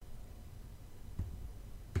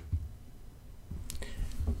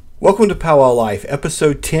Welcome to Powwow Life,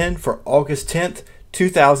 episode 10 for August 10th,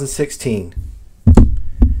 2016.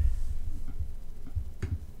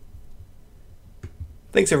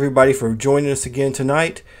 Thanks everybody for joining us again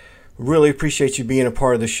tonight. Really appreciate you being a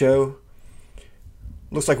part of the show.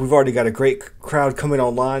 Looks like we've already got a great crowd coming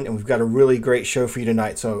online, and we've got a really great show for you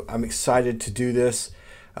tonight, so I'm excited to do this.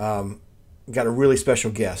 Got a really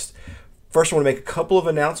special guest. First, I want to make a couple of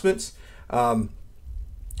announcements.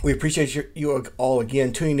 We appreciate you all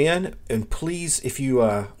again tuning in, and please, if you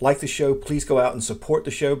like the show, please go out and support the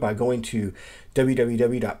show by going to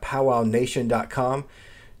www.powwownation.com.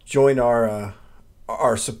 Join our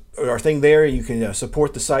thing there. You can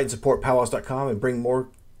support the site and support powwows.com and bring more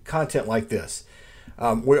content like this.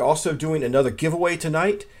 We're also doing another giveaway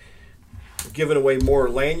tonight. We're giving away more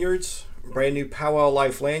lanyards, brand new Powwow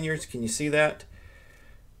Life lanyards. Can you see that?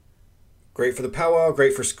 Great for the powwow,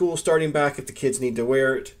 great for school starting back if the kids need to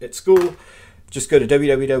wear it at school. Just go to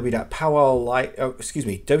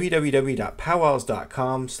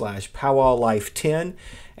www.powwows.com/powwowlife10,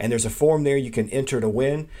 and there's a form there you can enter to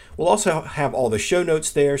win. We'll also have all the show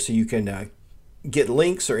notes there, so you can get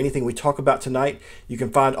links or anything we talk about tonight. You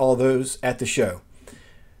can find all those at the show.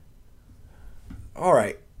 All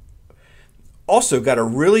right. Also got a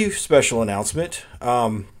really special announcement.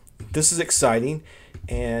 This is exciting,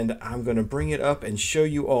 and I'm going to bring it up and show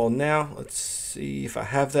you all now. Let's see if I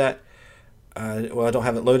have that. Well, I don't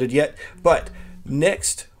have it loaded yet, but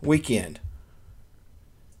next weekend,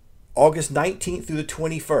 August 19th through the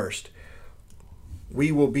 21st,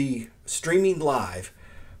 we will be streaming live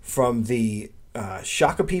from the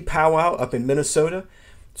Shakopee Powwow up in Minnesota.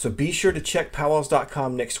 So be sure to check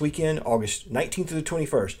powwows.com next weekend, August 19th through the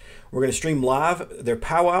 21st. We're going to stream live their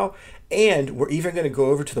powwow, and we're even going to go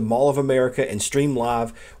over to the Mall of America and stream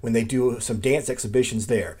live when they do some dance exhibitions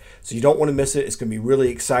there. So you don't want to miss it. It's going to be really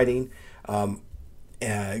exciting. Lots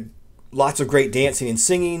of great dancing and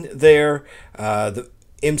singing there. The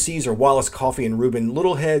MCs are Wallace Coffey and Ruben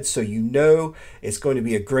Littlehead, so you know it's going to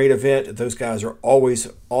be a great event. Those guys are always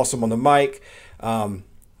awesome on the mic.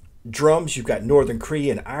 Drums, you've got Northern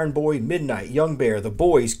Cree and Iron Boy, Midnight, Young Bear, The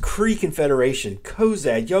Boys, Cree Confederation,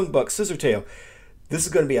 Kozad, Young Buck, Scissortail. This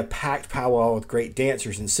is going to be a packed powwow with great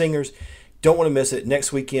dancers and singers. Don't want to miss it.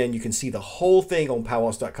 Next weekend, you can see the whole thing on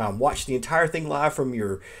powwows.com. Watch the entire thing live from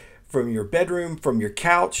your bedroom, from your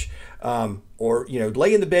couch, or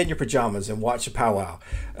lay in the bed in your pajamas and watch a powwow,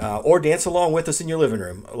 or dance along with us in your living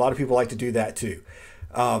room. A lot of people like to do that too.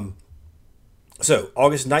 So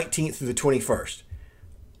August 19th through the 21st.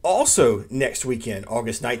 Also next weekend,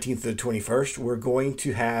 August 19th to the 21st, we're going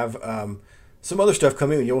to have some other stuff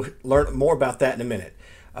coming, and you'll learn more about that in a minute.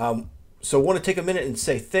 So I want to take a minute and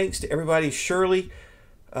say thanks to everybody. Shirley,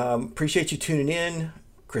 appreciate you tuning in.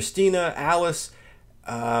 Christina, Alice,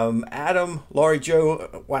 Adam, Laurie,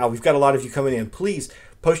 Joe. Wow, we've got a lot of you coming in. Please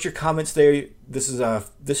post your comments there.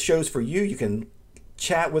 This show's for you. You can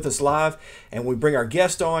chat with us live, and when we bring our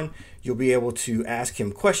guest on, you'll be able to ask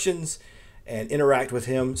him questions and interact with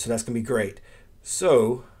him, so that's going to be great.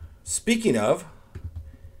 So, speaking of,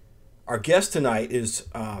 our guest tonight is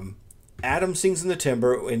Adam Sings in the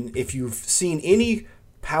Timber, and if you've seen any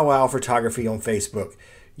powwow photography on Facebook,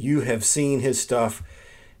 you have seen his stuff.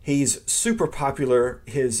 He's super popular.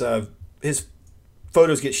 His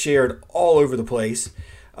photos get shared all over the place.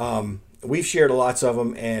 We've shared lots of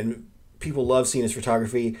them, and people love seeing his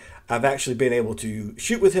photography. I've actually been able to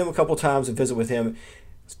shoot with him a couple times and visit with him.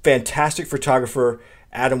 Fantastic photographer.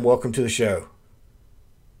 Adam, welcome to the show.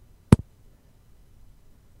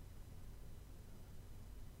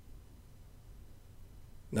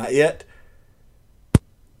 Not yet.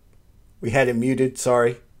 We had him muted.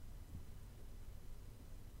 Sorry.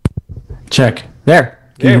 Check. There.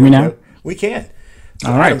 Can you hear me now? We can.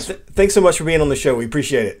 So all right. Adam, thanks so much for being on the show. We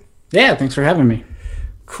appreciate it. Yeah, thanks for having me.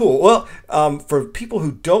 Cool. Well, for people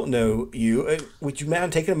who don't know you, would you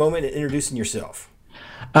mind taking a moment and introducing yourself?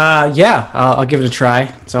 I'll give it a try.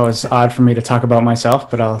 It's always odd for me to talk about myself,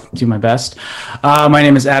 but I'll do my best. My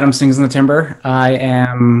name is Adam Sings in the Timber. I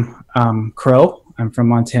am Crow. I'm from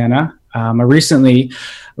Montana. I recently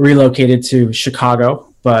relocated to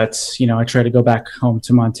Chicago, but I try to go back home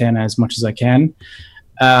to Montana as much as I can.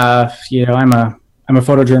 I'm a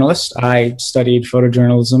photojournalist. I studied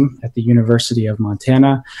photojournalism at the University of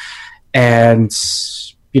Montana, and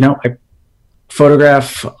I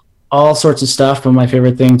photograph all sorts of stuff, but my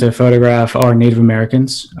favorite thing to photograph are Native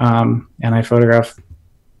Americans. And I photograph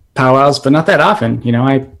powwows, but not that often.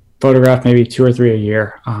 I photograph maybe 2 or 3 a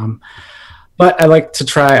year. But I like to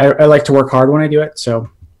I like to work hard when I do it. So,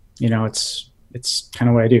 it's kind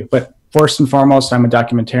of what I do. But first and foremost, I'm a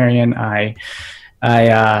documentarian.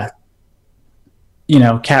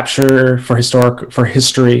 capture for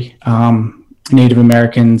history, Native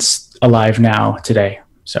Americans alive now today.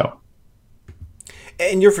 So.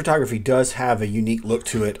 And your photography does have a unique look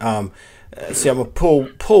to it. See, I'm gonna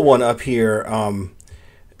pull one up here.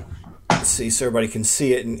 Let's see, so everybody can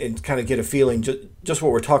see it and kind of get a feeling just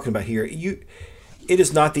what we're talking about here. It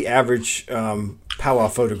is not the average powwow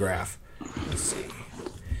photograph. Let's see,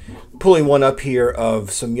 pulling one up here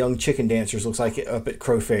of some young chicken dancers. Looks like up at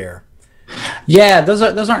Crow Fair. Yeah, those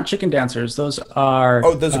aren't chicken dancers. Those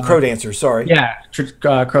are those are crow dancers. Sorry. Yeah,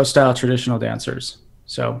 crow style traditional dancers.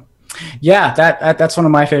 So. Yeah, that's one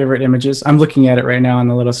of my favorite images. I'm looking at it right now on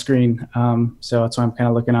the little screen, so that's why I'm kind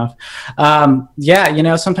of looking off.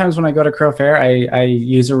 Yeah, sometimes when I go to Crow Fair, I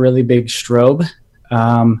use a really big strobe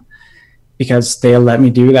because they let me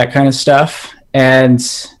do that kind of stuff. And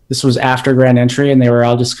this was after grand entry, and they were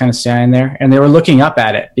all just kind of standing there, and they were looking up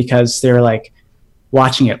at it because they were like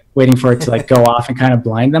watching it, waiting for it to like go off and kind of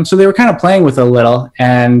blind them. So they were kind of playing with it a little,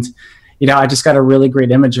 and I just got a really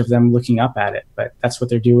great image of them looking up at it, but that's what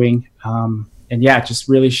they're doing. And yeah, it just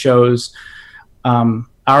really shows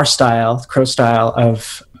our style, Crow style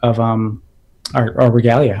of our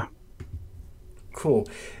regalia. Cool.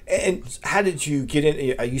 And how did you get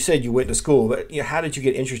in? You said you went to school, but how did you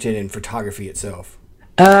get interested in photography itself?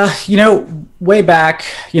 Way back,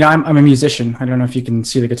 I'm a musician. I don't know if you can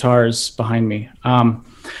see the guitars behind me. I'm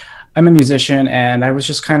a musician, and I was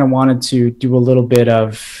just kind of wanted to do a little bit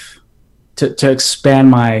of to expand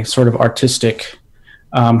my sort of artistic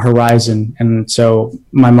horizon. And so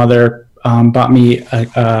my mother bought me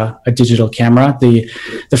a digital camera, the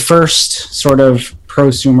first sort of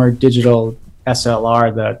prosumer digital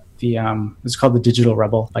SLR, it's called the Digital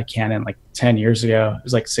Rebel by Canon, like 10 years ago. It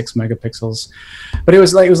was like 6 megapixels, but it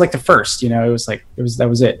was like the first, that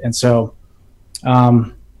was it. And so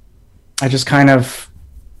I just kind of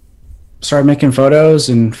started making photos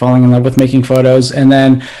and falling in love with making photos. And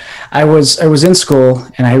then I was in school,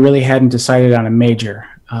 and I really hadn't decided on a major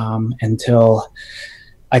until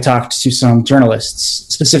I talked to some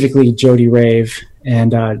journalists, specifically Jody Rave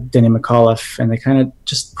and Denny McAuliffe, and they kind of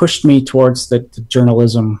just pushed me towards the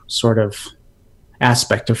journalism sort of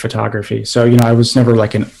aspect of photography. So, I was never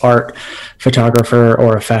like an art photographer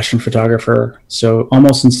or a fashion photographer. So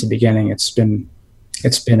almost since the beginning, it's been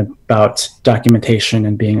about documentation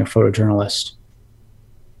and being a photojournalist.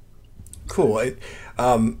 Cool.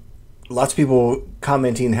 Lots of people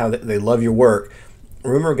commenting how they love your work.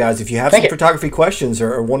 Remember, guys, if you have some photography questions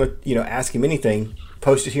or want to, ask him anything,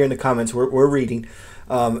 post it here in the comments. We're reading.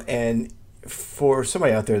 And for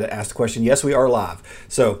somebody out there that asked a question, yes, we are live.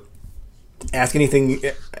 So ask anything.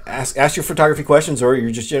 Ask your photography questions, or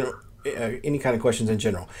your just any kind of questions in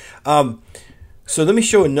general. So let me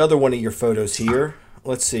show another one of your photos here.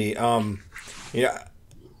 Let's see. Some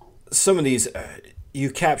of these you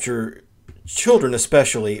capture children,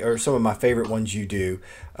 especially, are some of my favorite ones you do.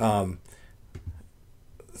 Let's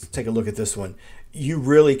take a look at this one. You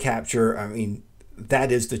really capture. I mean,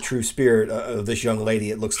 that is the true spirit of this young lady.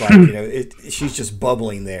 It looks like she's just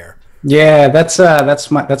bubbling there. Yeah, that's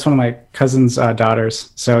one of my cousin's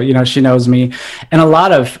daughters. So she knows me, and a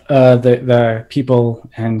lot of the people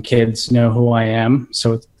and kids know who I am.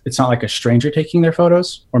 So it's not like a stranger taking their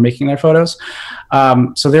photos or making their photos.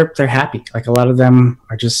 So they're happy. Like a lot of them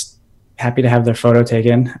are just happy to have their photo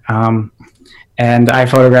taken. And I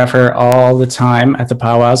photograph her all the time at the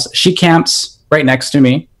powwows. She camps right next to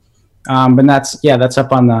me, but that's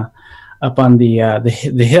up on the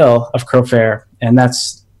hill of Crow Fair, and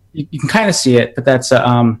that's you can kind of see it. But that's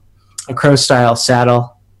a Crow style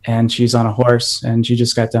saddle, and she's on a horse, and she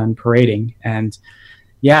just got done parading, and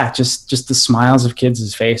yeah, just the smiles of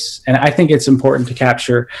kids' face. And I think it's important to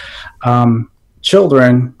capture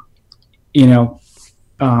children,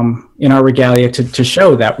 in our regalia to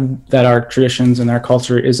show that our traditions and our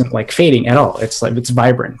culture isn't like fading at all. It's like it's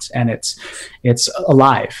vibrant and it's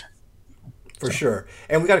alive. For sure.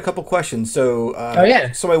 And we got a couple questions. So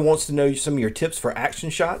somebody wants to know some of your tips for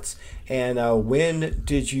action shots, and when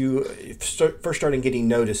did you first start getting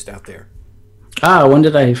noticed out there? When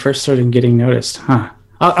did I first start getting noticed?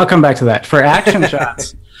 I'll come back to that. For action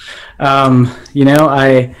shots,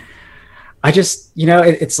 I just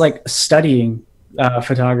it's like studying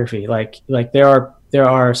photography. Like there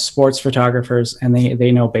are sports photographers, and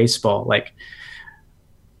they know baseball. Like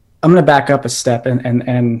I'm gonna back up a step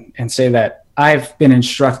and say that I've been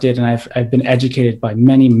instructed and I've been educated by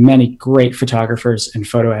many great photographers and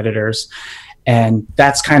photo editors, and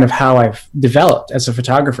that's kind of how I've developed as a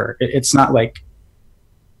photographer. It's not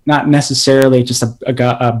necessarily just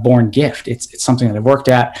a born gift. It's something that I've worked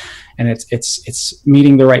at, and it's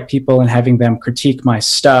meeting the right people and having them critique my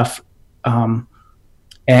stuff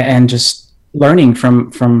and just learning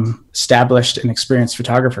from established and experienced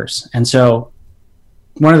photographers. And so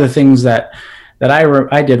one of the things that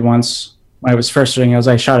I did once when I was first doing it was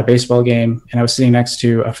I shot a baseball game, and I was sitting next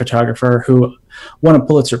to a photographer who won a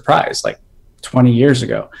Pulitzer Prize like 20 years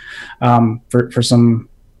ago for some,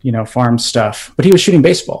 farm stuff. But he was shooting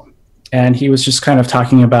baseball, and he was just kind of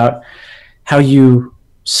talking about how you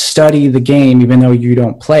study the game even though you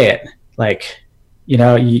don't play it. Like, you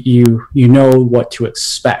know what to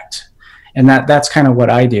expect. And that's kind of what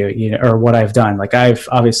I do, or what I've done. Like I've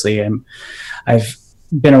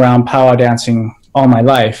been around powwow dancing all my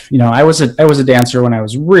life. I was a dancer when I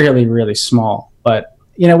was really, really small, but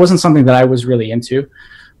it wasn't something that I was really into,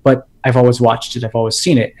 but I've always watched it. I've always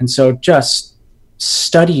seen it. And so just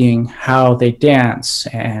studying how they dance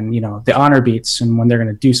and, the honor beats, and when they're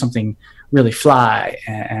going to do something really fly,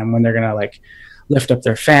 and when they're going to like lift up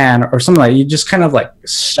their fan or something, like you just kind of like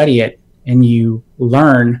study it, and you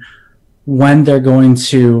learn when they're going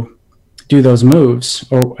to do those moves,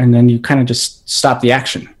 and then you kind of just stop the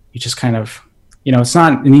action. You just kind of, it's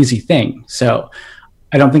not an easy thing. So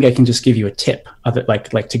I don't think I can just give you a tip of it,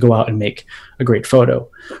 like to go out and make a great photo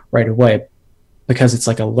right away, because it's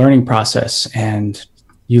like a learning process, and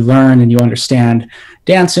you learn and you understand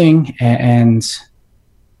dancing, and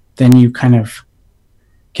then you kind of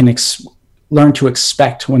can learn to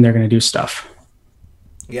expect when they're going to do stuff.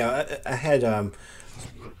 Yeah, I had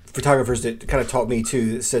photographers that kind of taught me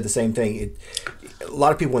too that said the same thing. A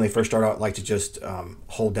lot of people when they first start out like to just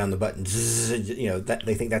hold down the button, that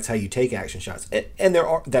they think that's how you take action shots, and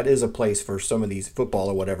that is a place for some of these football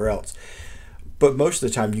or whatever else. But most of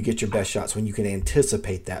the time, you get your best shots when you can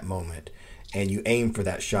anticipate that moment and you aim for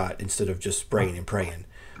that shot instead of just spraying and praying.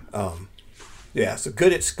 Yeah, so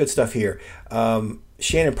it's good stuff here.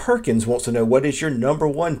 Shannon Perkins wants to know, what is your number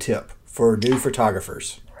one tip for new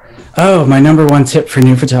photographers? Oh, my number one tip for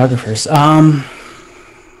new photographers. I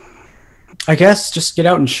guess just get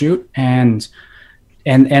out and shoot, and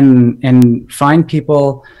find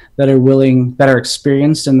people that are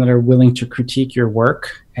experienced and that are willing to critique your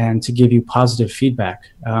work and to give you positive feedback.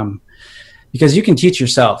 Because you can teach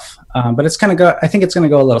yourself, but I think it's going to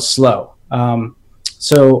go a little slow.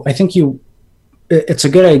 So I think it's a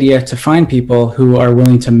good idea to find people who are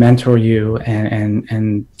willing to mentor you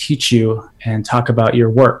and teach you and talk about your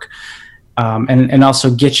work, and also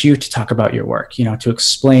get you to talk about your work, to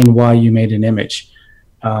explain why you made an image.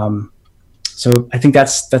 So I think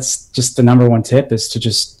that's just the number one tip, is to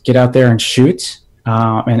just get out there and shoot,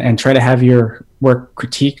 and try to have your work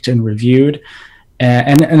critiqued and reviewed.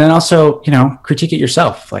 And then also, critique it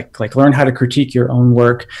yourself, like learn how to critique your own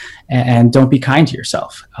work, and don't be kind to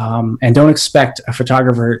yourself. And don't expect a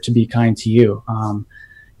photographer to be kind to you.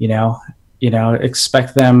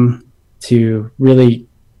 Expect them to really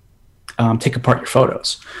take apart your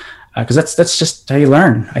photos, because that's just how you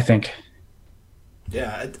learn, I think.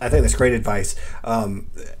 Yeah, I think that's great advice.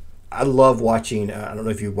 I love watching, I don't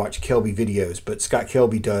know if you watch Kelby videos, but Scott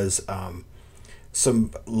Kelby does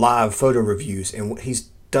some live photo reviews, and he's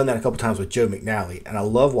done that a couple times with Joe McNally, and I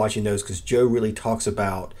love watching those because Joe really talks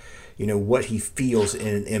about what he feels in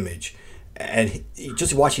an image, and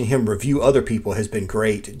just watching him review other people has been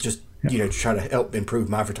great, just to try to help improve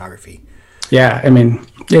my photography. Yeah, I mean,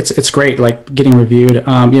 it's great, like getting reviewed.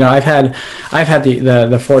 I've had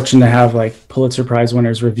the fortune to have like Pulitzer Prize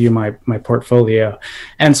winners review my portfolio,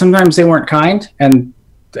 and sometimes they weren't kind, and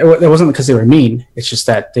it wasn't because they were mean. It's just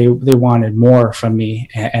that they wanted more from me,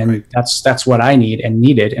 and right. That's what I need and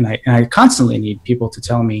needed, and I constantly need people to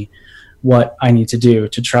tell me what I need to do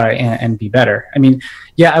to try and be better. I mean,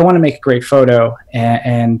 yeah, I want to make a great photo,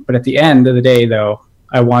 but at the end of the day, though,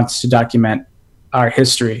 I want to document our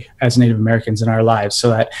history as Native Americans in our lives, so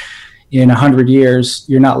that in 100 years,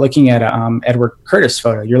 you're not looking at a Edward Curtis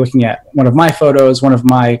photo. You're looking at one of my photos, one of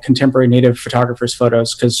my contemporary Native photographers'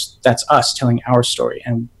 photos, because that's us telling our story,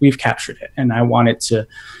 and we've captured it. And I want it to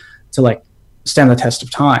like stand the test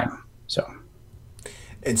of time. So.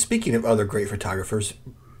 And speaking of other great photographers,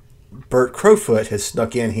 Bert Crowfoot has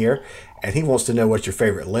snuck in here, and he wants to know what your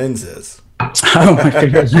favorite lens is. Oh, my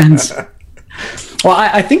favorite lens. Well,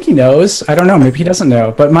 I think he knows. I don't know. Maybe he doesn't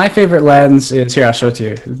know. But my favorite lens is, here, I'll show it to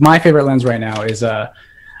you. My favorite lens right now is a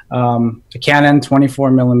Canon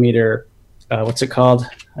 24 millimeter. What's it called?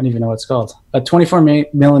 I don't even know what it's called. A 24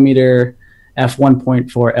 millimeter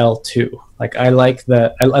f1.4 L2. Like I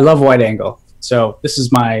love wide angle. So this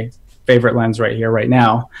is my favorite lens right here, right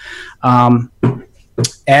now.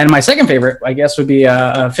 And my second favorite, I guess, would be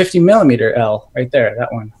a 50 millimeter L right there.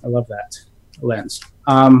 That one. I love that lens.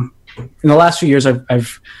 In the last few years,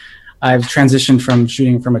 I've transitioned from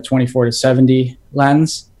shooting from a 24 to 70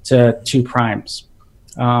 lens to 2 primes,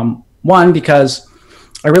 One, because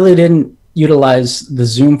I really didn't utilize the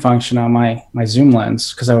zoom function on my zoom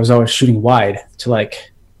lens because I was always shooting wide to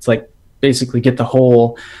basically get the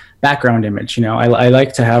whole background image. I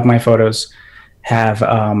like to have my photos have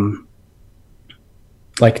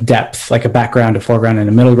like depth, like a background, a foreground, and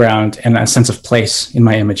a middle ground, and a sense of place in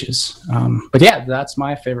my images. But yeah, that's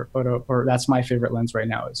my favorite photo, or that's my favorite lens right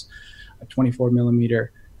now, is a 24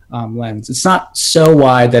 millimeter lens. It's not so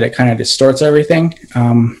wide that it kind of distorts everything,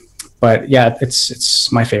 but yeah,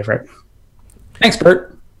 it's my favorite. Thanks,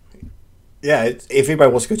 Bert. Yeah, if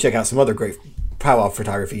anybody wants to go check out some other great powwow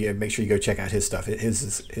photography, make sure you go check out his stuff.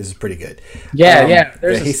 His is pretty good. Yeah.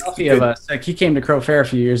 There's a selfie of us. Like, he came to Crow Fair a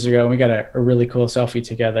few years ago, and we got a really cool selfie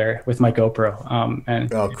together with my GoPro.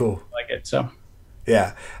 And oh, cool. I like it. So.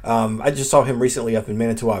 Yeah, I just saw him recently up in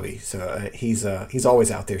Manitowoc, so he's always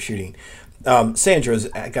out there shooting. Sandra's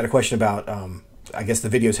got a question about, I guess the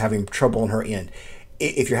video's having trouble on her end.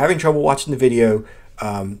 If you're having trouble watching the video,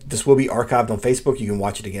 this will be archived on Facebook. You can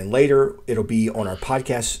watch it again later. It'll be on our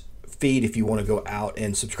podcast feed if you want to go out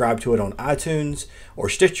and subscribe to it on iTunes or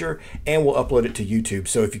Stitcher, and we'll upload it to YouTube.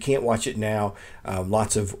 So if you can't watch it now,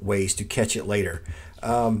 lots of ways to catch it later.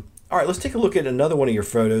 All right, let's take a look at another one of your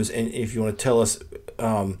photos, and if you want to tell us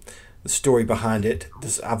the story behind it.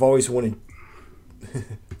 I've always wanted,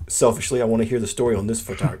 selfishly, I want to hear the story on this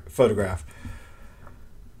photograph.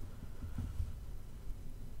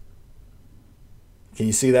 Can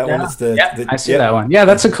you see that one? It's I see that one. Yeah,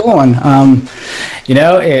 that's a cool one.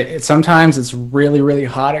 Sometimes it's really, really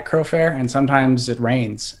hot at Crow Fair, and sometimes it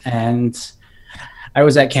rains. And I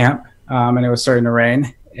was at camp, and it was starting to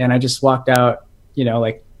rain, and I just walked out,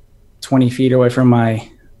 like 20 feet away from my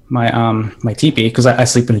teepee, because I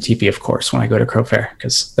sleep in a teepee, of course, when I go to Crow Fair,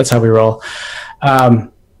 because that's how we roll.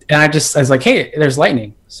 And I was like, hey, there's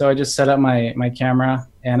lightning. So I just set up my camera,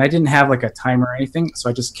 and I didn't have like a timer or anything, so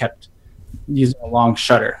I just kept using a long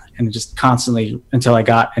shutter and just constantly until I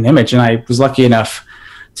got an image. And I was lucky enough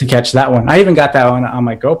to catch that one. I even got that one on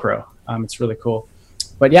my GoPro. It's really cool.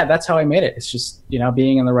 But yeah, that's how I made it. It's just,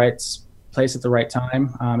 being in the right place at the right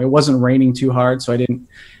time. It wasn't raining too hard, so I didn't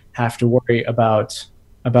have to worry about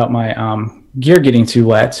my gear getting too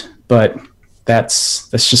wet. But that's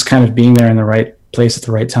just kind of being there in the right place at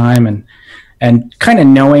the right time, and kind of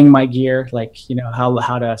knowing my gear, like,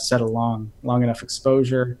 how to set a long enough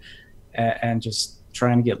exposure, and just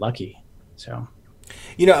trying to get lucky. So,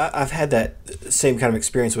 I've had that same kind of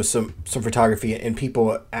experience with some photography, and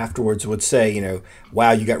people afterwards would say,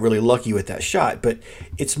 wow, you got really lucky with that shot. But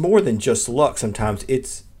it's more than just luck. Sometimes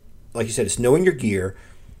it's, like you said, it's knowing your gear,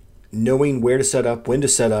 knowing where to set up, when to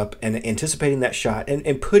set up, and anticipating that shot,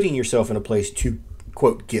 and putting yourself in a place to,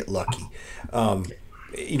 quote, get lucky.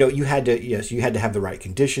 You had to have the right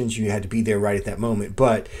conditions. You had to be there right at that moment,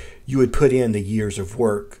 but you would put in the years of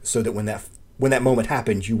work so that when that moment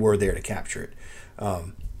happened, you were there to capture it.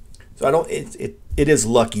 So it is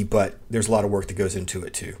lucky, but there's a lot of work that goes into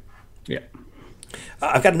it too. Yeah.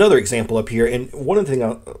 I've got another example up here, and one of the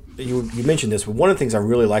things you mentioned this, but one of the things I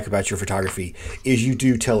really like about your photography is you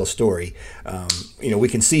do tell a story. We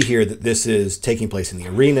can see here that this is taking place in the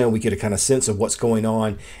arena. We get a kind of sense of what's going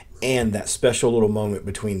on, and that special little moment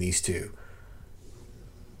between these two.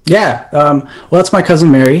 Yeah, well, that's my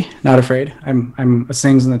cousin Mary, Not Afraid. I'm a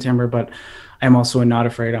Sings in the Timber, but I'm also a Not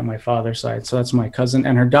Afraid on my father's side. So that's my cousin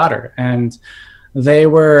and her daughter, and they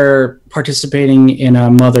were participating in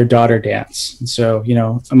a mother-daughter dance. And so,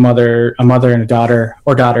 a mother and a daughter,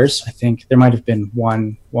 or daughters. I think there might have been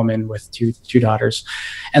one woman with two daughters,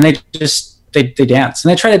 and they dance,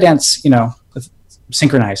 and they try to dance,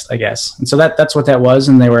 synchronized, I guess. And so that's what that was.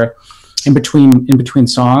 And they were in between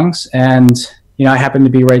songs, and I happened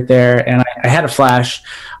to be right there, and I had a flash.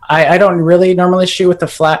 I don't really normally shoot with the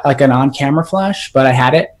flash, like an on-camera flash, but I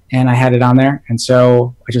had it, and I had it on there. And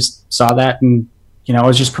so I just saw that, and I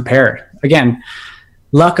was just prepared. Again,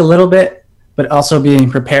 luck a little bit, but also being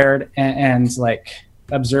prepared and like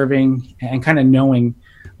observing and kind of knowing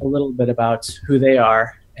a little bit about who they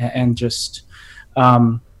are, and just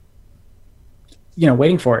waiting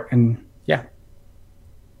for it. And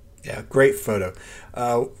yeah, great photo.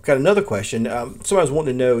 Got another question. Somebody was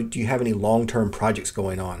wanting to know, do you have any long-term projects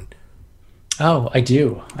going on? Oh, I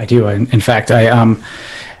do. In fact, I've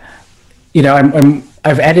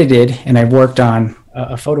edited and I've worked on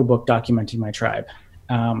a photo book documenting my tribe.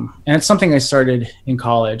 And it's something I started in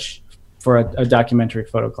college for a documentary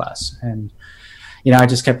photo class. And, I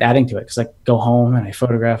just kept adding to it, because I go home and I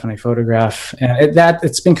photograph. And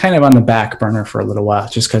it's been kind of on the back burner for a little while,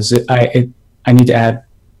 just because I need to add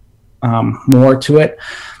more to it.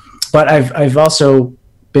 But I've also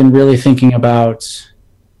been really thinking about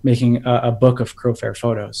making a book of Crow-Fair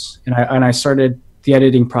photos. And I started the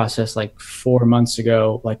editing process like 4 months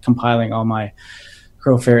ago, like compiling all my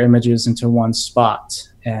Crow-Fair images into one spot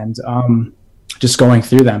and just going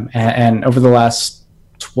through them. And over the last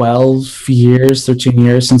 12 years, 13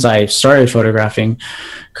 years since I started photographing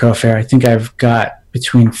Crow-Fair, I think I've got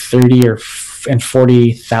between 30 and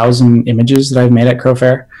 40,000 images that I've made at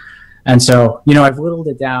Crow-Fair. And so, you know, I've whittled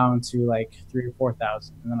it down to like 3,000 or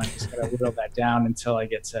 4,000, and then I just gotta whittle that down until I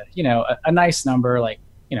get to, you know, a nice number, like,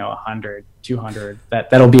 you know, 100, 200,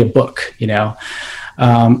 that'll be a book, you know.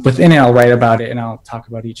 Within it, I'll write about it and I'll talk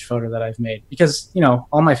about each photo that I've made, because, you know,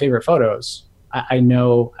 all my favorite photos, I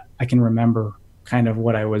know I can remember kind of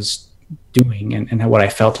what I was doing and what I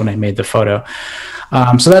felt when I made the photo.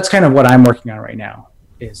 So that's kind of what I'm working on right now,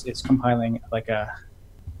 is compiling like a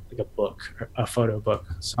book, a photo book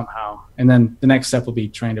somehow. And then the next step will be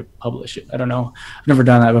trying to publish it. I don't know. I've never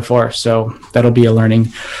done that before. So that'll be a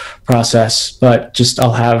learning process, but just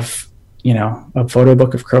I'll have, you know, a photo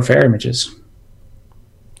book of Crow-Fair images.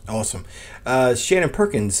 Awesome. Shannon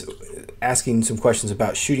Perkins asking some questions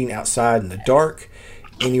about shooting outside in the dark,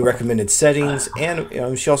 any recommended settings,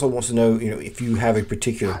 and she also wants to know, you know, if you have a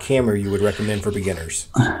particular camera you would recommend for beginners.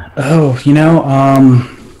 Oh, you know,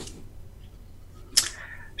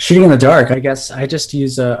 shooting in the dark, I guess I just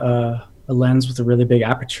use a lens with a really big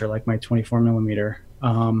aperture, like my 24 millimeter.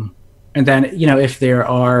 And then, you know, if there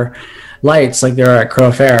are lights like there are at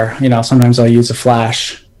Crow-Fair, you know, sometimes I'll use a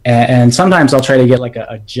flash, and sometimes I'll try to get like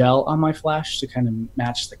a gel on my flash to kind of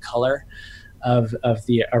match the color of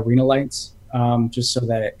the arena lights, just so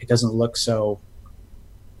that it doesn't look so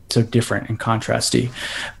different and contrasty.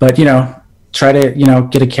 But, you know, try to, you know,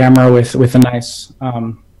 get a camera with a nice, a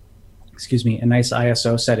nice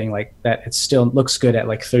ISO setting like that. It still looks good at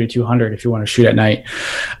like 3200 if you want to shoot at night.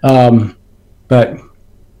 But,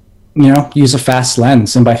 you know, use a fast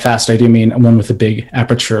lens. And by fast, I do mean one with a big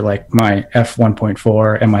aperture, like my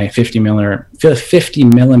f1.4 and my 50 millimeter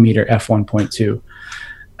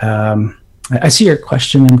f1.2. I see your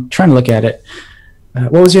question. I'm trying to look at it.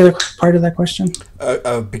 What was the other part of that question?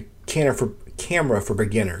 Camera for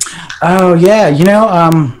beginners. Oh yeah, you know,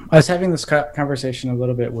 I was having this conversation a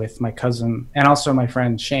little bit with my cousin and also my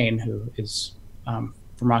friend Shane, who is from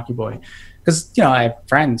Rocky Boy, because, you know, I have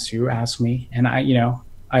friends who ask me, and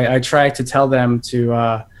I try to tell them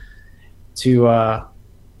to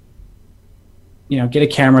you know, get a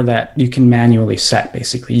camera that you can manually set.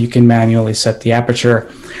 Basically, you can manually set the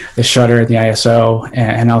aperture, the shutter, the ISO,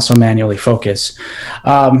 and also manually focus,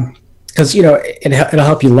 because, you know, it'll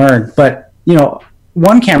help you learn. But, you know,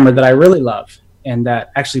 one camera that I really love, and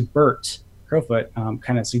that actually Bert Crowfoot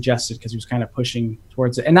kind of suggested, because he was kind of pushing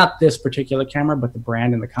towards it, and not this particular camera, but the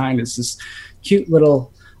brand and the kind, is this cute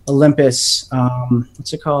little Olympus,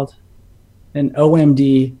 what's it called? An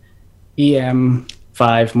OMD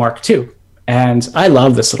EM5 Mark II. And I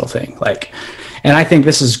love this little thing, like, and I think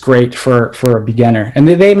this is great for a beginner. And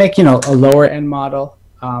they make, you know, a lower end model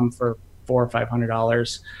for $400 or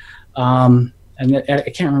 $500. And I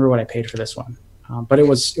can't remember what I paid for this one, but it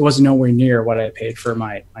was nowhere near what I paid for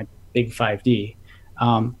my big 5D.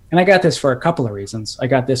 And I got this for a couple of reasons. I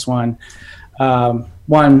got this one,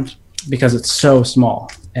 because it's so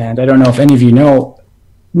small, and I don't know if any of you know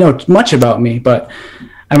much about me, but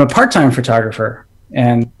I'm a part-time photographer.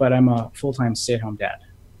 But I'm a full-time stay-at-home dad,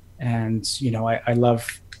 and, you know, I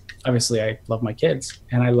love my kids,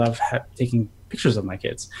 and I love taking pictures of my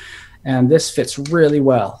kids, and this fits really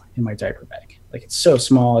well in my diaper bag. Like, it's so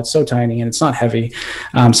small, it's so tiny, and it's not heavy.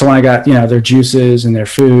 So when I got, you know, their juices and their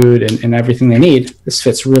food and everything they need, this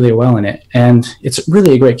fits really well in it, and it's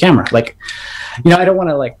really a great camera. Like, you know, I don't want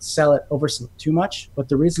to like sell it over too much, but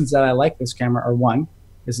the reasons that I like this camera are, one,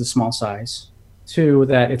 is the small size. Two,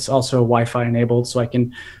 that it's also Wi-Fi enabled, so I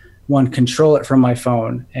can, one, control it from my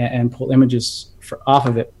phone and pull images off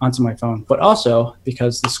of it onto my phone, but also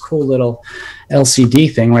because this cool little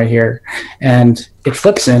LCD thing right here, and it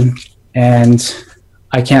flips in and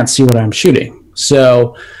I can't see what I'm shooting.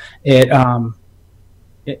 So it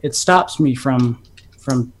stops me from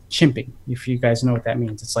chimping, if you guys know what that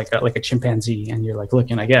means. It's like a chimpanzee, and you're like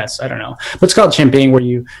looking, I guess, I don't know, but it's called chimping, where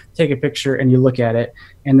you take a picture and you look at it,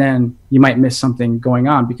 and then you might miss something going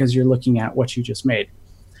on because you're looking at what you just made.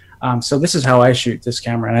 So this is how I shoot this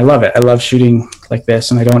camera, and I love it. I love shooting like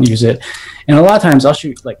this, and I don't use it. And a lot of times I'll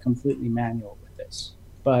shoot like completely manual with this,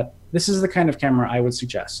 but this is the kind of camera I would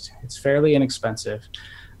suggest. It's fairly inexpensive.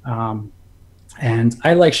 And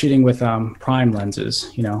I like shooting with prime lenses,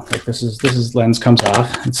 you know, like this lens comes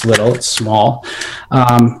off, it's little, it's small,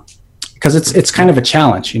 because it's kind of a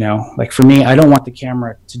challenge, you know. Like, for me, I don't want the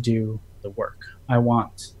camera to do the work. I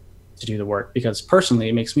want to do the work, because personally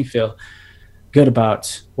it makes me feel good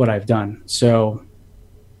about what I've done. So,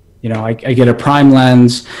 I get a prime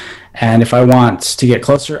lens, and if I want to get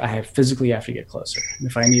closer, I physically have to get closer. And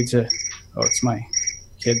if I need to, it's my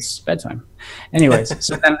kids' bedtime. Anyways,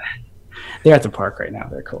 so then they're at the park right now.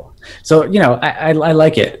 They're cool. So, I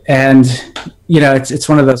like it. And, it's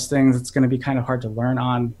one of those things that's going to be kind of hard to learn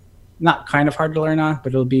on. Not kind of hard to learn on,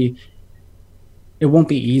 but it won't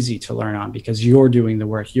be easy to learn on, because you're doing the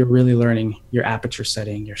work. You're really learning your aperture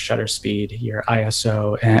setting, your shutter speed, your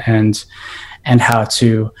ISO, and how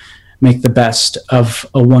to make the best of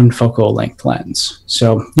a one focal length lens.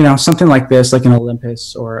 So, something like this, like an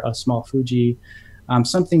Olympus or a small Fuji,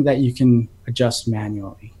 something that you can adjust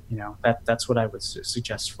manually. That's what I would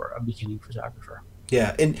suggest for a beginning photographer.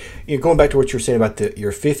 Yeah, and going back to what you were saying about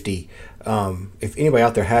your 50, if anybody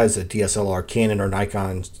out there has a DSLR, Canon or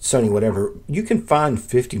Nikon, Sony, whatever, you can find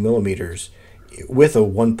 50 millimeters with a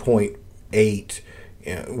 1.8.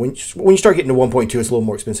 When you start getting to 1.2, it's a little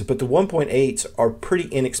more expensive, but the 1.8s are pretty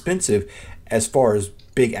inexpensive as far as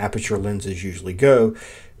big aperture lenses usually go.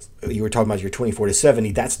 You were talking about your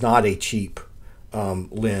 24-70. That's not a cheap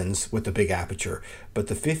lens with the big aperture, but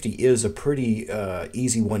the 50 is a pretty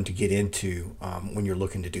easy one to get into when you're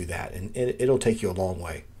looking to do that, and it'll take you a long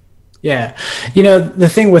way. Yeah, the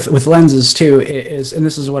thing with lenses too is, and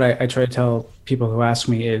this is what I try to tell people who ask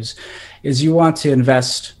me, is you want to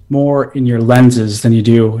invest more in your lenses than you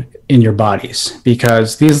do in your bodies,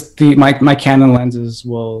 because my Canon lenses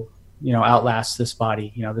will outlast this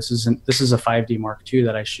body. This is a 5D Mark II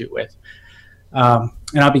that I shoot with.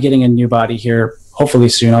 And I'll be getting a new body here hopefully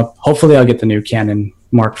soon. Hopefully I'll get the new Canon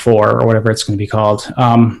Mark IV or whatever it's going to be called.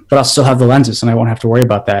 But I'll still have the lenses, and I won't have to worry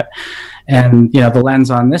about that. And the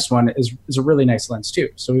lens on this one is a really nice lens too.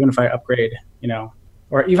 So even if I upgrade,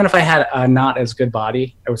 or even if I had a not as good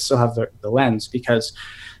body, I would still have the lens, because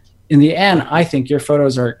in the end, I think your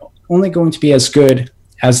photos are only going to be as good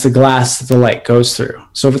as the glass that the light goes through.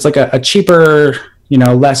 So if it's like a cheaper,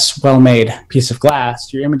 less well-made piece of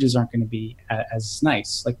glass, your images aren't going to be as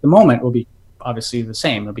nice. Like the moment will be obviously the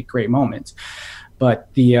same. It'll be a great moment, but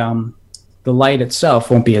the light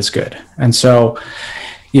itself won't be as good. And so,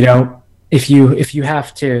 if you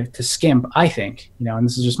have to skimp, I think, and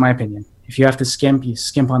this is just my opinion, if you have to skimp, you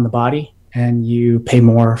skimp on the body and you pay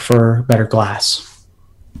more for better glass.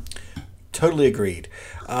 Totally agreed.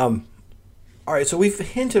 All right, so we've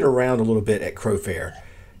hinted around a little bit at Crow Fair.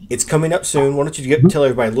 It's coming up soon. Why don't you tell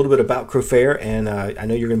everybody a little bit about Crow Fair? And I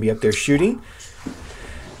know you're going to be up there shooting.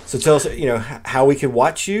 So tell us, how we can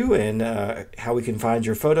watch you and how we can find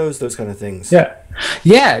your photos, those kind of things. Yeah.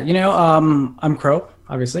 I'm Crow.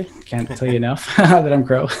 Obviously, can't tell you enough that I'm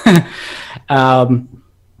Crow.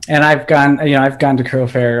 And I've gone to Crow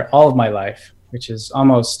Fair all of my life, which is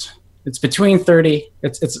it's between 30.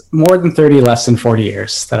 It's more than 30, less than 40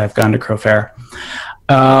 years that I've gone to Crow Fair.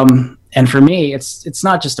 And for me, it's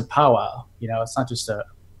not just a powwow, it's not just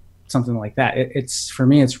something like that. For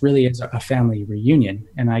me, it's really a family reunion.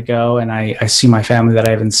 And I go and I see my family that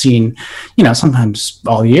I haven't seen, sometimes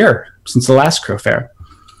all year since the last Crow Fair.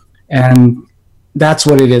 And that's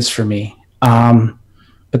what it is for me.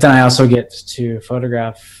 But then I also get to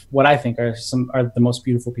photograph what I think are the most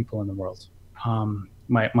beautiful people in the world.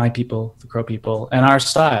 My people, the Crow people, and our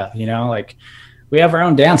style, like we have our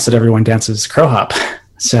own dance that everyone dances, Crow Hop.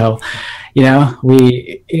 So, they call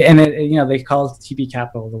it TP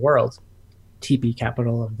capital of the world, TP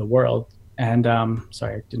capital of the world. And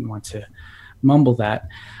sorry, I didn't want to mumble that,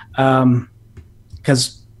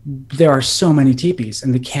 because there are so many teepees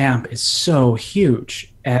and the camp is so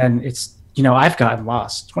huge. And it's, I've gotten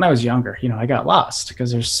lost when I was younger. I got lost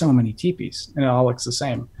because there's so many teepees and it all looks the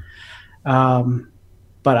same.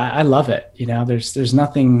 But I love it. There's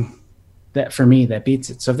nothing that for me that beats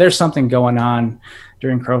it. So if there's something going on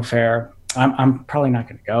during Crow Fair, I'm probably not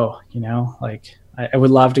going to go. I would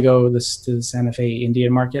love to go to the Santa Fe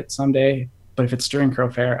Indian Market someday, but if it's during Crow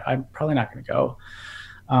Fair, I'm probably not going to go.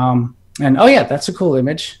 And oh yeah, that's a cool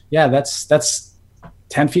image. Yeah, that's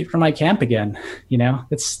 10 feet from my camp again.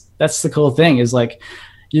 That's the cool thing, is like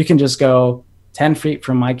you can just go 10 feet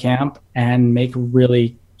from my camp and make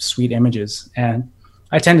really sweet images. And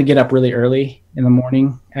I tend to get up really early in the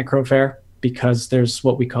morning at Crow Fair, because there's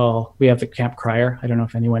what we have the camp crier. I don't know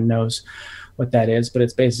if anyone knows what that is, but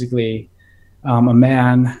it's basically a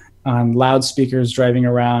man on loudspeakers driving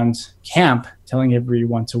around camp telling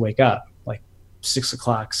everyone to wake up, like 6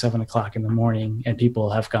 o'clock, 7 o'clock in the morning, and people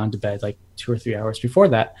have gone to bed like 2 or 3 hours before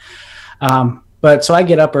that. But so I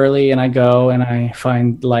get up early and I go and I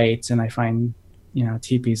find lights and I find,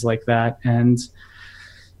 teepees like that. And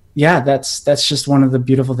yeah, that's just one of the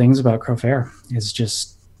beautiful things about Crow Fair, is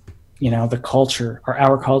just the culture, or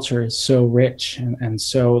our culture, is so rich, and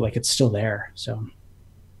so like it's still there. So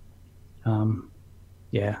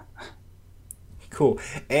yeah. Cool.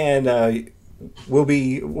 And we'll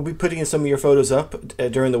be putting in some of your photos up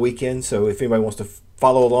during the weekend. So if anybody wants to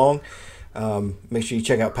follow along, make sure you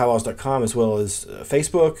check out powwows.com, as well as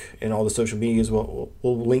Facebook and all the social medias. We'll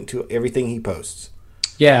link to everything he posts.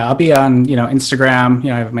 Yeah, I'll be on Instagram.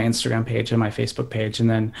 I have my Instagram page and my Facebook page, and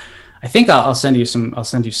then I think I'll send you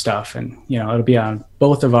stuff, and it'll be on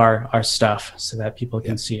both of our stuff so that people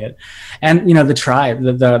can see it. And the tribe,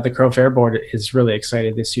 the Crow Fair board is really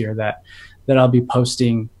excited this year that I'll be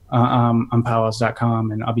posting on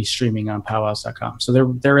powwows.com, and I'll be streaming on powwows.com. So they're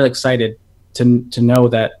really excited to know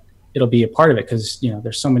that it'll be a part of it, because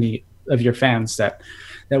there's so many of your fans that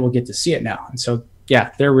will get to see it now. And so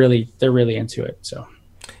yeah, they're really into it. So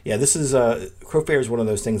yeah, this is Crow Fair is one of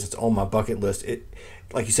those things that's on my bucket list. It,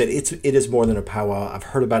 like you said, it is more than a powwow. I've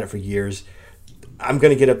heard about it for years. I'm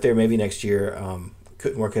going to get up there maybe next year.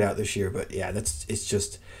 Couldn't work it out this year, but yeah, it's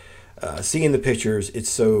just seeing the pictures. It's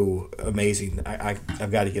so amazing.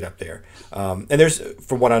 I've got to get up there. And there's,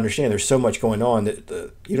 from what I understand, there's so much going on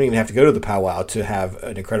that you don't even have to go to the powwow to have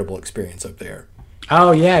an incredible experience up there.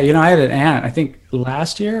 Oh yeah, I had an aunt, I think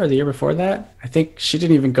last year or the year before that. I think she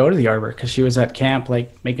didn't even go to the arbor because she was at camp,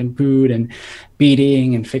 like making food and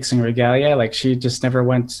beading and fixing regalia. Like she just never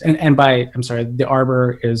went. I'm sorry, the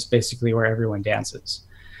arbor is basically where everyone dances.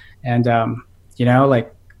 And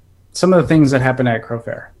like some of the things that happen at Crow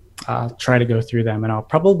Fair, I'll try to go through them, and I'll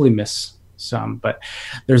probably miss some. But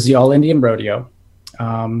there's the All Indian Rodeo,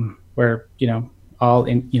 where all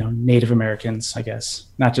in Native Americans, I guess,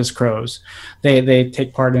 not just Crows. They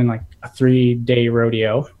take part in like a 3-day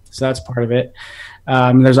rodeo, so that's part of it.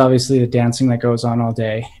 There's obviously the dancing that goes on all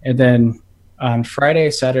day, and then on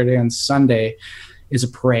Friday, Saturday, and Sunday is a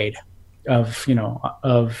parade of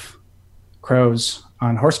crows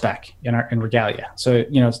on horseback in regalia. So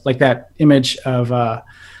it's like that image of that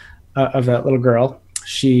little girl.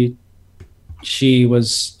 She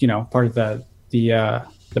was part of the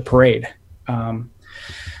parade.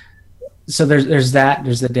 So there's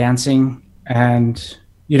the dancing, and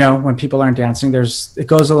when people aren't dancing, it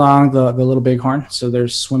goes along the Little Bighorn. So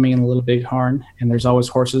there's swimming in the Little Bighorn, and there's always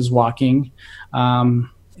horses walking, and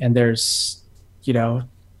there's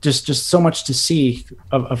just so much to see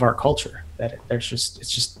of our culture that it's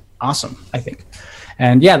just awesome, I think.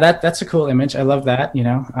 And yeah, that's a cool image. I love that.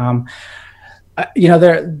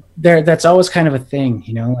 That's always kind of a thing,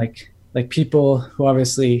 like people who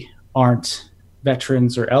obviously aren't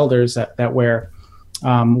veterans or elders that wear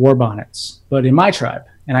war bonnets. But in my tribe,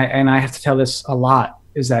 and I have to tell this a lot,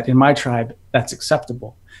 is that in my tribe, that's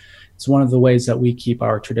acceptable. It's one of the ways that we keep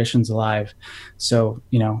our traditions alive. So,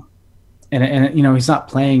 and he's not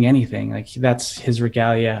playing anything, like that's his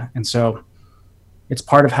regalia. And so it's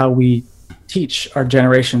part of how we teach our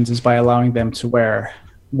generations, is by allowing them to wear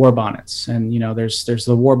war bonnets. And, there's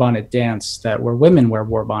the war bonnet dance where women wear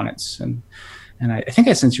war bonnets. And I think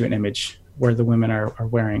I sent you an image where the women are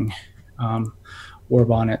wearing war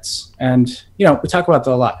bonnets. And, we talk about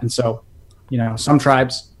that a lot. And so, some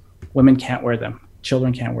tribes, women can't wear them,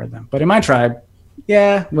 children can't wear them. But in my tribe,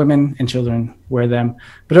 yeah, women and children wear them,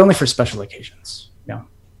 but only for special occasions.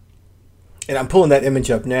 And I'm pulling that image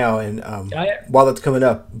up now, and while that's coming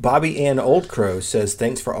up, Bobby Ann Old Crow says,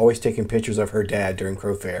 thanks for always taking pictures of her dad during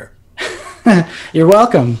Crow Fair. You're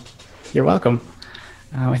welcome. You're welcome.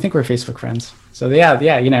 I think we're Facebook friends. So yeah,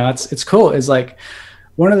 it's cool. It's like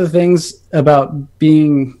one of the things about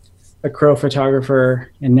being a crow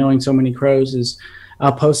photographer and knowing so many crows is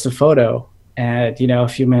I'll post a photo, and a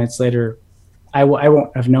few minutes later, I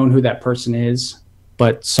won't have known who that person is,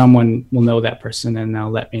 but someone will know that person, and they'll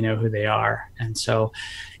let me know who they are. And so,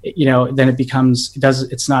 then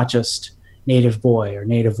it's not just Native boy or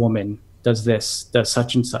Native woman does this, does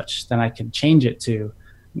such and such. Then I can change it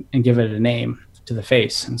and give it a name to the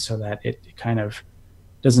face, and so that it kind of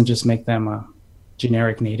doesn't just make them a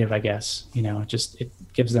generic Native, I guess. It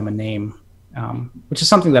gives them a name, which is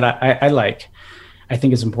something that I like. I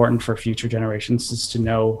think is important for future generations, is to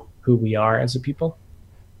know who we are as a people.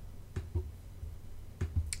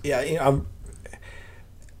 Yeah,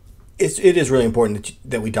 it is really important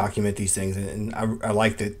that we document these things, and I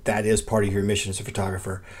like that is part of your mission as a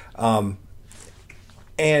photographer. And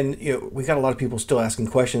we got a lot of people still asking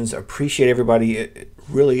questions. Appreciate everybody.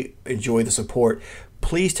 Really enjoy the support.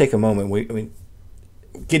 Please take a moment.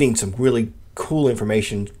 Getting some really cool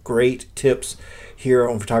information, great tips here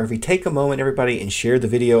on photography. Take a moment, everybody, and share the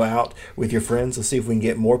video out with your friends. Let's see if we can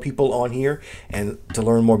get more people on here and to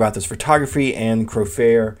learn more about this photography and Crow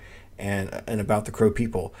Fair and about the Crow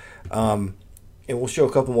people. And and we'll show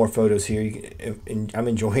a couple more photos here. And I'm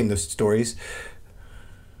enjoying the stories.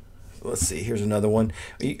 Let's see. Here's another one.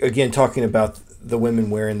 Again, talking about the women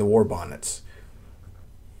wearing the war bonnets.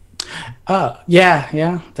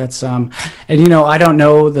 Yeah. That's and I don't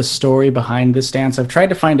know the story behind this dance. I've tried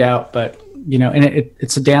to find out, but and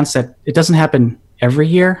it's a dance that it doesn't happen every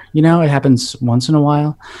year. It happens once in a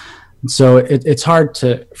while. And so it's hard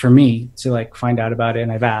for me to like find out about it,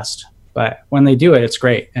 and I've asked, but when they do it, it's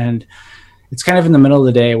great. And it's kind of in the middle of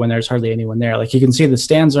the day when there's hardly anyone there. Like you can see the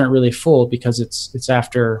stands aren't really full because it's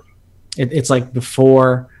after, it's like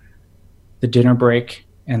before the dinner break.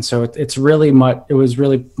 And so it was really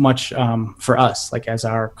much for us, like as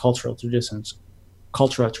our cultural tradition,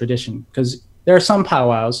 because there are some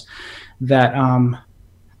powwows that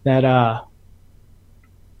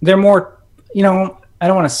they're more, I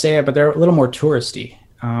don't want to say it, but they're a little more touristy.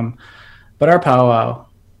 But our powwow,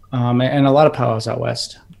 and a lot of powwows out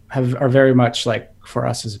west are very much like for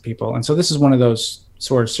us as a people. And so this is one of those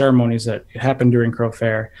sort of ceremonies that happened during Crow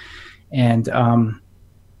Fair. And,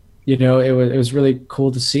 it was really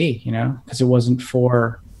cool to see, because it wasn't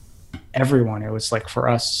for everyone. It was like for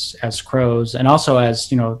us as Crows, and also as,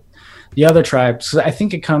 the other tribes. So I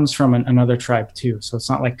think it comes from another tribe too. So it's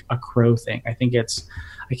not like a Crow thing. I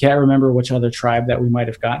can't remember which other tribe that we might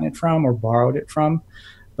have gotten it from or borrowed it from,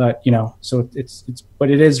 but so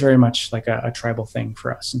but it is very much like a tribal thing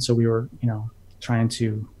for us. And so we were, trying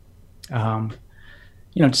to,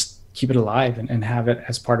 just keep it alive and have it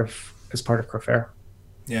as part of Crow Fair.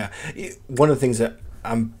 Yeah. One of the things that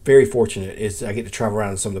I'm very fortunate is I get to travel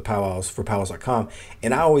around some of the powwows for powwows.com,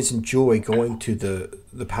 and I always enjoy going to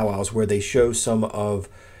the powwows where they show some of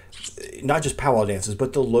not just powwow dances,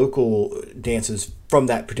 but the local dances from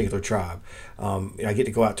that particular tribe. I get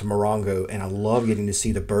to go out to Morongo, and I love getting to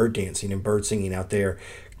see the bird dancing and bird singing out there,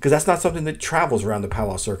 because that's not something that travels around the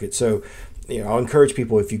powwow circuit. So, I'll encourage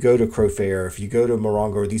people, if you go to Crow Fair, if you go to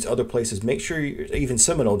Morongo or these other places, make sure even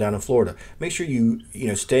Seminole down in Florida, make sure you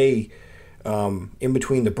stay in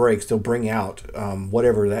between the breaks. They'll bring out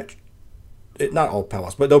whatever that. Not all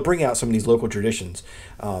powwows, but they'll bring out some of these local traditions.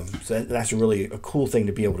 So that's really a cool thing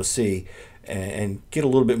to be able to see and get a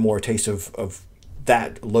little bit more taste of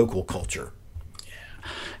that local culture.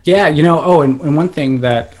 Yeah, and one thing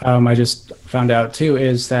that I just found out too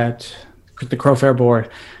is that the Crow Fair Board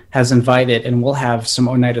has invited, and we'll have some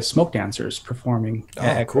Oneida smoke dancers performing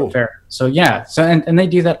at cool. Crow Fair. So yeah, and they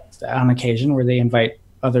do that on occasion where they invite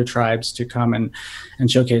other tribes to come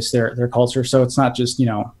and showcase their culture. So it's not just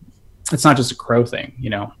it's not just a Crow thing,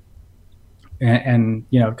 and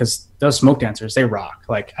because those smoke dancers, they rock.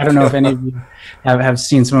 Like, I don't know if any of you have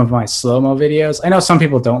seen some of my slow-mo videos. I know some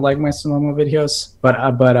people don't like my slow-mo videos, but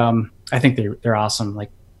I think they're awesome.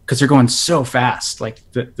 Like, because they're going so fast, like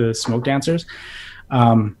the smoke dancers.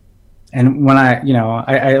 And when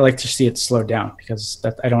I like to see it slowed down, because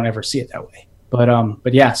I don't ever see it that way.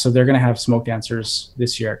 But yeah, so they're going to have smoke dancers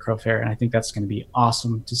this year at Crow Fair, and I think that's going to be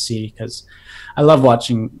awesome to see, because I love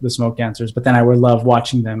watching the smoke dancers, but then I would love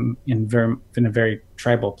watching them in a very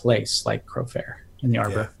tribal place like Crow Fair in the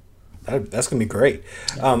Arbor. Yeah. That's going to be great.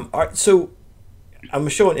 Yeah. All right, so I'm going to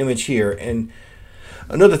show an image here, and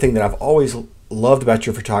another thing that I've always loved about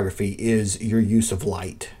your photography is your use of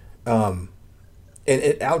light. And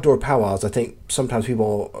at outdoor powwows, I think sometimes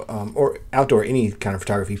people, or outdoor any kind of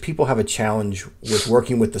photography, people have a challenge with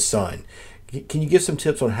working with the sun. Can you give some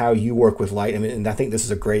tips on how you work with light? I mean, and I think this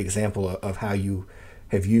is a great example of how you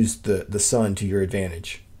have used the sun to your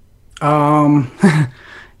advantage. Yeah,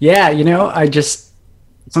 I just,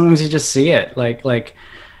 sometimes you just see it. Again,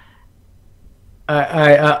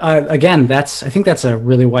 I think that's a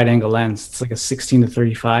really wide angle lens. It's like a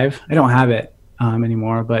 16-35. I don't have it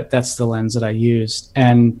anymore, but that's the lens that I used.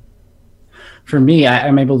 And for me,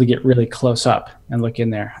 I'm able to get really close up and look in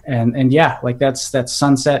there. And yeah, like that's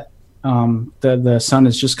sunset. The sun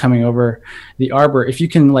is just coming over the arbor. If you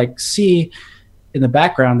can like see in the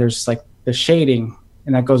background, there's like the shading,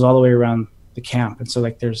 and that goes all the way around the camp. And so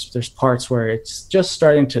like there's parts where it's just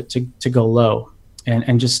starting to go low,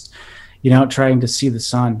 and just, trying to see the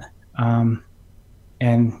sun. And,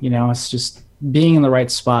 it's just being in the right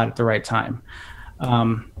spot at the right time.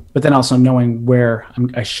 But then also knowing where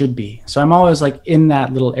I should be. So I'm always like in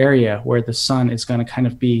that little area where the sun is going to kind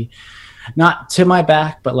of be not to my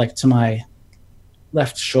back, but like to my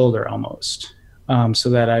left shoulder almost. So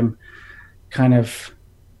that I'm kind of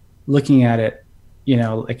looking at it,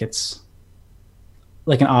 like it's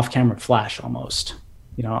like an off-camera flash almost,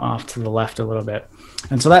 off to the left a little bit.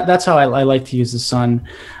 And so that's how I like to use the sun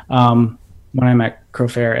when I'm at Crow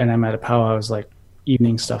Fair and I'm at a powwow, is like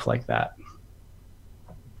evening stuff like that.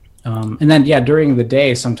 And then, yeah, during the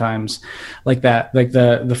day, sometimes like that, like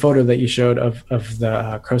the photo that you showed of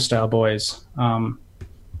the Crow Style Boys,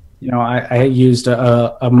 I used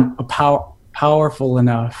powerful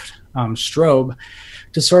enough strobe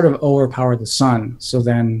to sort of overpower the sun. So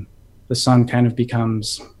then the sun kind of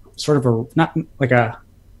becomes sort of not like a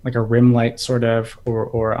rim light sort of,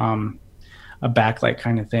 or a backlight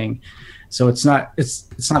kind of thing. So it's not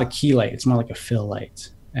a key light. It's more like a fill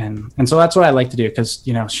light. And so that's what I like to do, because,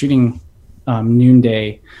 shooting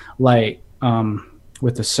noonday light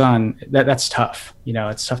with the sun, that's tough.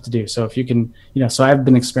 It's tough to do. So if you can, so I've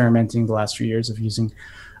been experimenting the last few years of using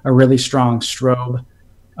a really strong strobe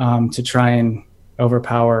to try and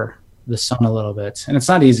overpower the sun a little bit. And it's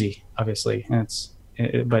not easy, obviously, and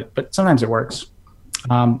but sometimes it works.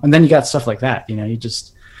 And then you got stuff like that. You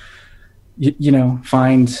just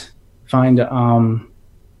find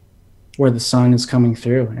where the sun is coming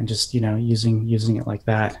through, and just using it like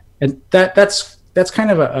that. And that's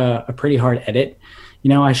kind of a pretty hard edit.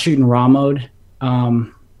 I shoot in RAW mode,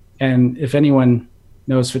 and if anyone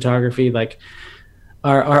knows photography, like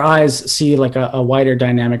our eyes see like a wider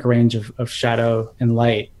dynamic range of shadow and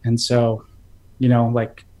light. And so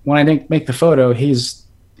like when I make the photo, his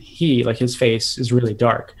face is really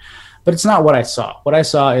dark, but it's not what I saw. What I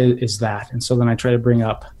saw is that. And so then I try to bring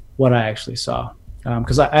up what I actually saw.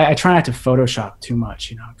 Because I try not to Photoshop too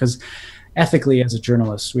much, because ethically as a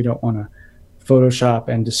journalist, we don't want to Photoshop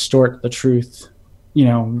and distort the truth,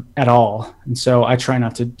 at all. And so I try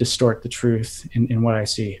not to distort the truth in what I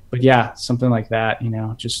see. But yeah, something like that,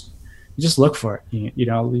 you just look for it.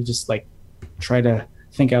 You just like try to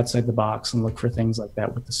think outside the box and look for things like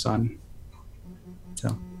that with the sun.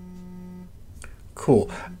 So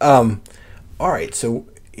cool. All right, so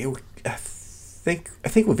I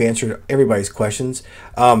think we've answered everybody's questions.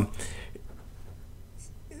 I want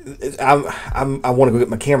to go get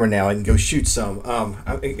my camera now and go shoot some.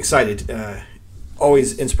 I'm excited.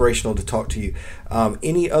 Always inspirational to talk to you.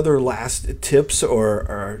 Any other last tips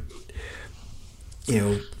or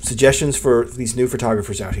suggestions for these new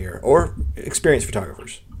photographers out here, or experienced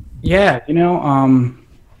photographers? Yeah,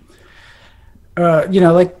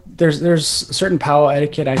 like there's a certain powwow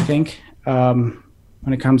etiquette, I think.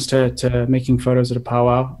 When it comes to making photos at a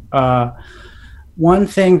powwow. One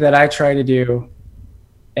thing that I try to do,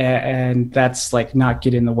 and that's like not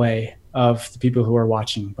get in the way of the people who are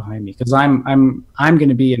watching behind me, because I'm going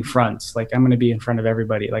to be in front, like I'm going to be in front of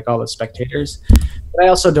everybody, like all the spectators, but I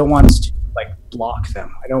also don't want to like block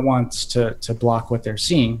them. I don't want to block what they're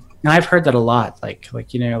seeing. And I've heard that a lot, like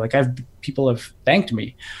people have thanked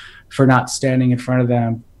me for not standing in front of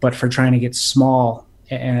them, but for trying to get small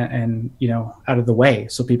and out of the way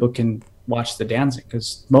so people can watch the dancing,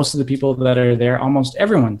 because most of the people that are there, almost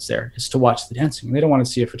everyone's there, is to watch the dancing. They don't want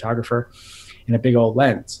to see a photographer in a big old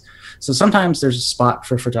lens. So sometimes there's a spot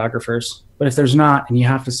for photographers, but if there's not and you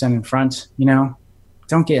have to stand in front,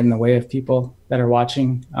 don't get in the way of people that are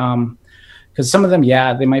watching, because some of them,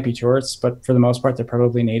 yeah, they might be tourists, but for the most part they're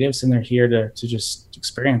probably natives, and they're here to just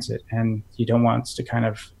experience it, and you don't want to kind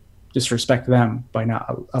of disrespect them by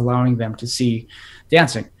not allowing them to see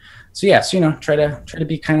dancing. So yes, try to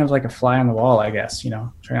be kind of like a fly on the wall, I guess.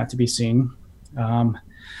 Try not to be seen. And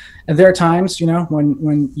there are times,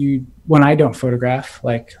 when I don't photograph,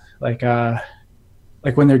 like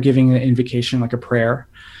when they're giving an invocation, like a prayer,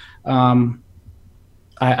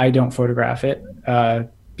 I don't photograph it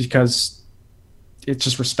because it's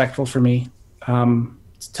just respectful for me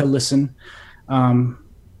to listen.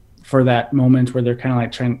 For that moment where they're kind of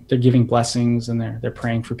like they're giving blessings and they're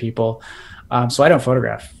praying for people. So I don't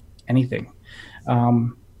photograph anything.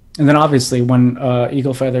 And then obviously when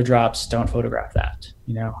eagle feather drops, don't photograph that,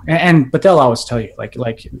 but they'll always tell you, like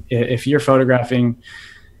if you're photographing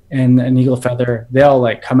an eagle feather, they'll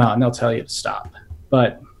like come out and they'll tell you to stop.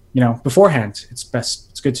 But, beforehand, it's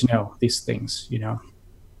good to know these things,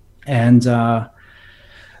 And the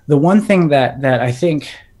one thing that I think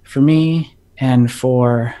for me and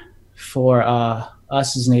for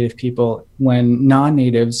us as Native people, when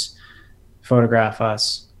non-natives photograph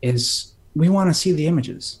us, is we want to see the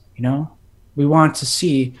images. We want to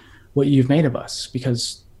see what you've made of us,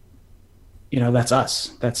 because that's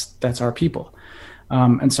us, that's our people.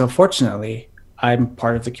 And so fortunately I'm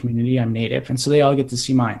part of the community, I'm Native, and so they all get to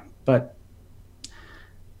see mine. But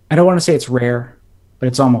I don't want to say it's rare, but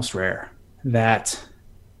it's almost rare that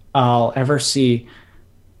I'll ever see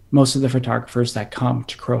most of the photographers that come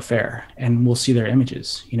to Crow Fair and we'll see their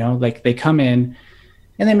images. Like they come in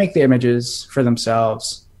and they make the images for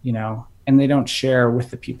themselves, and they don't share with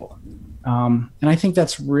the people. And I think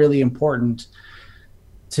that's really important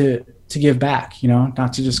to give back,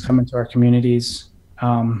 not to just come into our communities,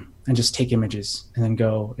 and just take images and then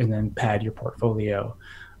go and then pad your portfolio,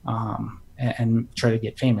 and try to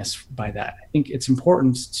get famous by that. I think it's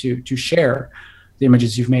important to share the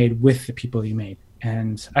images you've made with the people you made.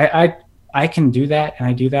 And I can do that, and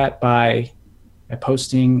I do that by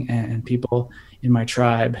posting, and people in my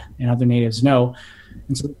tribe and other natives know,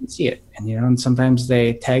 and so they can see it. And and sometimes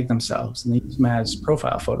they tag themselves and they use them as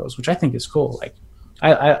profile photos, which I think is cool. Like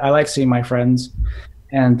I like seeing my friends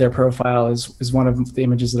and their profile is one of the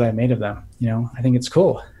images that I made of them. I think it's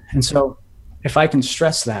cool. And so if I can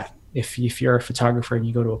stress that, if you're a photographer and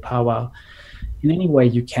you go to a powwow, in any way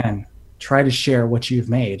you can, try to share what you've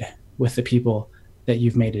made with the people that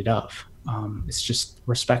you've made it of. It's just a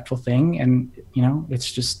respectful thing, and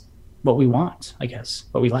it's just what we want, I guess,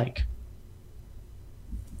 what we like.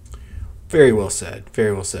 Very well said.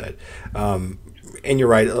 Very well said. And you're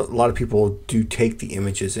right. A lot of people do take the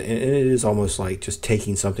images, and it is almost like just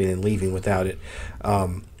taking something and leaving without it.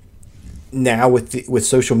 Now with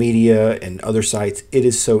social media and other sites, it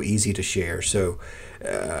is so easy to share. So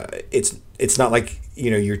it's not like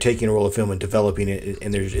you're taking a roll of film and developing it,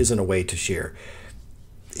 and there isn't a way to share.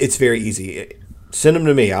 It's very easy. Send them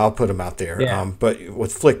to me. I'll put them out there. Yeah. But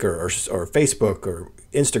with Flickr or Facebook or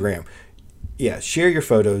Instagram, yeah, share your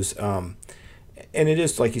photos. And it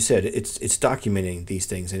is, like you said, it's documenting these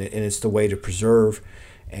things, and it's the way to preserve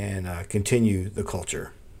and continue the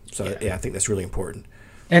culture. So yeah, I think that's really important.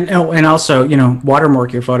 And also,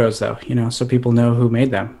 watermark your photos though, so people know who made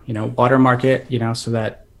them. Watermark it, so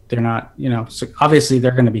that they're not, so obviously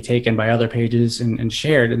they're going to be taken by other pages and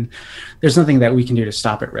shared, and there's nothing that we can do to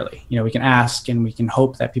stop it really. We can ask and we can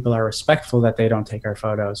hope that people are respectful, that they don't take our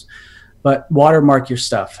photos, but watermark your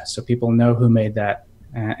stuff so people know who made that,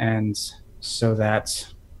 and so that,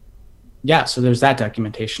 so there's that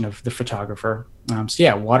documentation of the photographer. So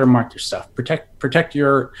yeah, watermark your stuff, protect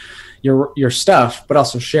your stuff, but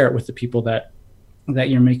also share it with the people that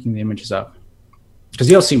you're making the images of. Because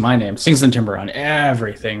you'll see my name, Sings in the Timber, on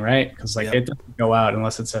everything, right? Because It doesn't go out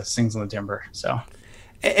unless it says Sings in the Timber. So,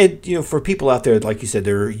 and for people out there, like you said,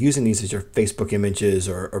 they're using these as their Facebook images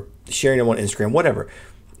or sharing them on Instagram, whatever.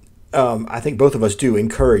 I think both of us do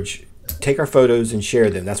encourage, take our photos and share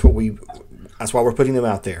them. That's why we're putting them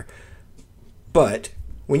out there. But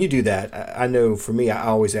when you do that, I know for me, I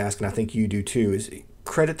always ask, and I think you do too, is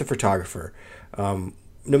credit the photographer. No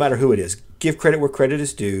matter who it is, give credit where credit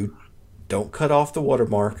is due. Don't cut off the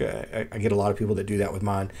watermark. I get a lot of people that do that with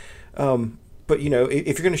mine. But if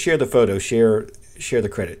you're going to share the photo, share the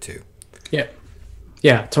credit too.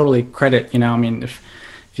 Yeah, totally credit. If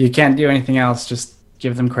you can't do anything else, just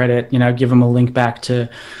give them credit. Give them a link back to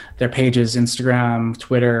their pages, Instagram,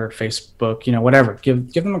 Twitter, Facebook, whatever.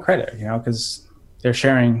 Give them a credit, because they're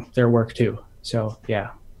sharing their work too. So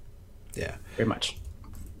yeah, very much.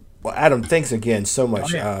 Well, Adam, thanks again so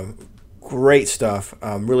much. Oh, yeah. Great stuff.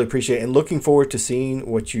 Really appreciate it, and looking forward to seeing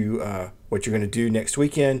what you're going to do next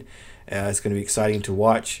weekend. It's going to be exciting to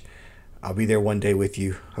watch. I'll be there one day with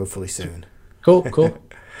you, hopefully soon. Cool.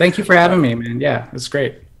 Thank you for having me, man. Yeah, it's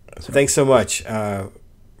great. Thanks so much.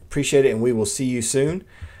 Appreciate it, and we will see you soon.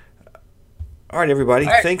 All right, everybody.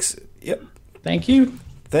 All right. Thanks. Yep. Thank you.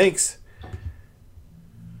 Thanks.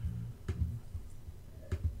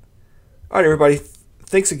 All right, everybody.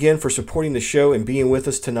 Thanks again for supporting the show and being with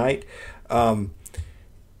us tonight.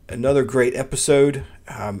 Another great episode.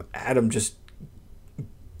 Adam just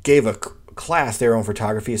gave a class there on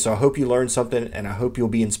photography, so I hope you learned something, and I hope you'll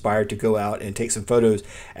be inspired to go out and take some photos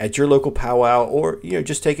at your local powwow, or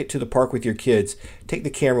just take it to the park with your kids. Take the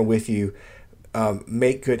camera with you.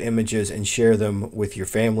 Make good images and share them with your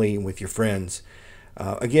family and with your friends.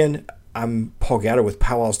 Again, I'm Paul Gatter with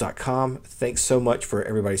powwows.com. Thanks so much for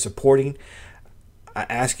everybody supporting. I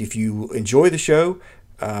ask, if you enjoy the show,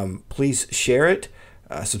 please share it,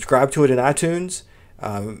 subscribe to it in iTunes,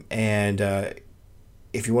 and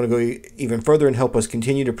if you want to go even further and help us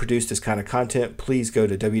continue to produce this kind of content, please go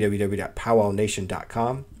to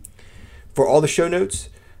www.powwownation.com for all the show notes,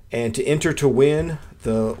 and to enter to win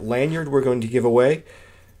the lanyard we're going to give away,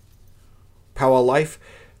 Powwow Life.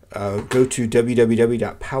 Go to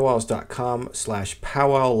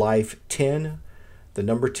www.powwows.com/powwowlife10, the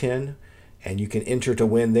number 10, and you can enter to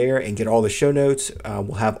win there and get all the show notes.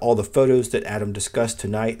 We'll have all the photos that Adam discussed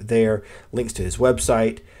tonight there, links to his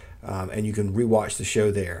website, and you can rewatch the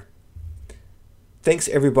show there. Thanks,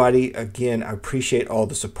 everybody. Again, I appreciate all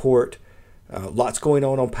the support. Lots going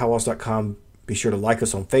on powwows.com. Be sure to like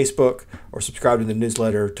us on Facebook or subscribe to the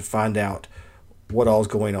newsletter to find out what all's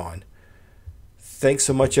going on. Thanks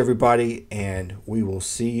so much, everybody, and we will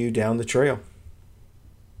see you down the trail.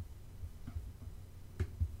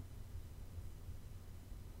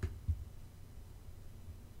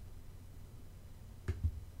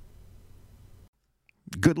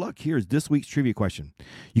 Good luck. Here's this week's trivia question.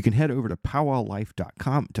 You can head over to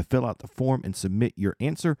powwowlife.com to fill out the form and submit your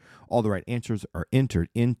answer. All the right answers are entered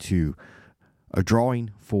into a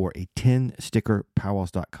drawing for a 10-sticker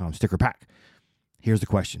powwows.com sticker pack. Here's the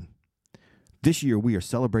question. This year, we are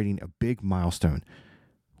celebrating a big milestone.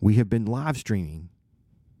 We have been live streaming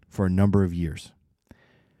for a number of years.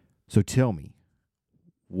 So tell me,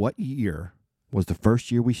 what year was the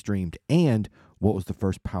first year we streamed, and what was the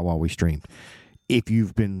first powwow we streamed? If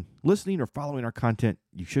you've been listening or following our content,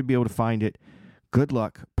 you should be able to find it. Good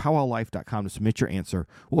luck. powwowlife.com to submit your answer.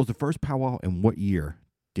 What was the first powwow, and what year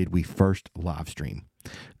did we first live stream?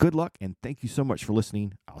 Good luck, and thank you so much for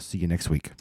listening. I'll see you next week.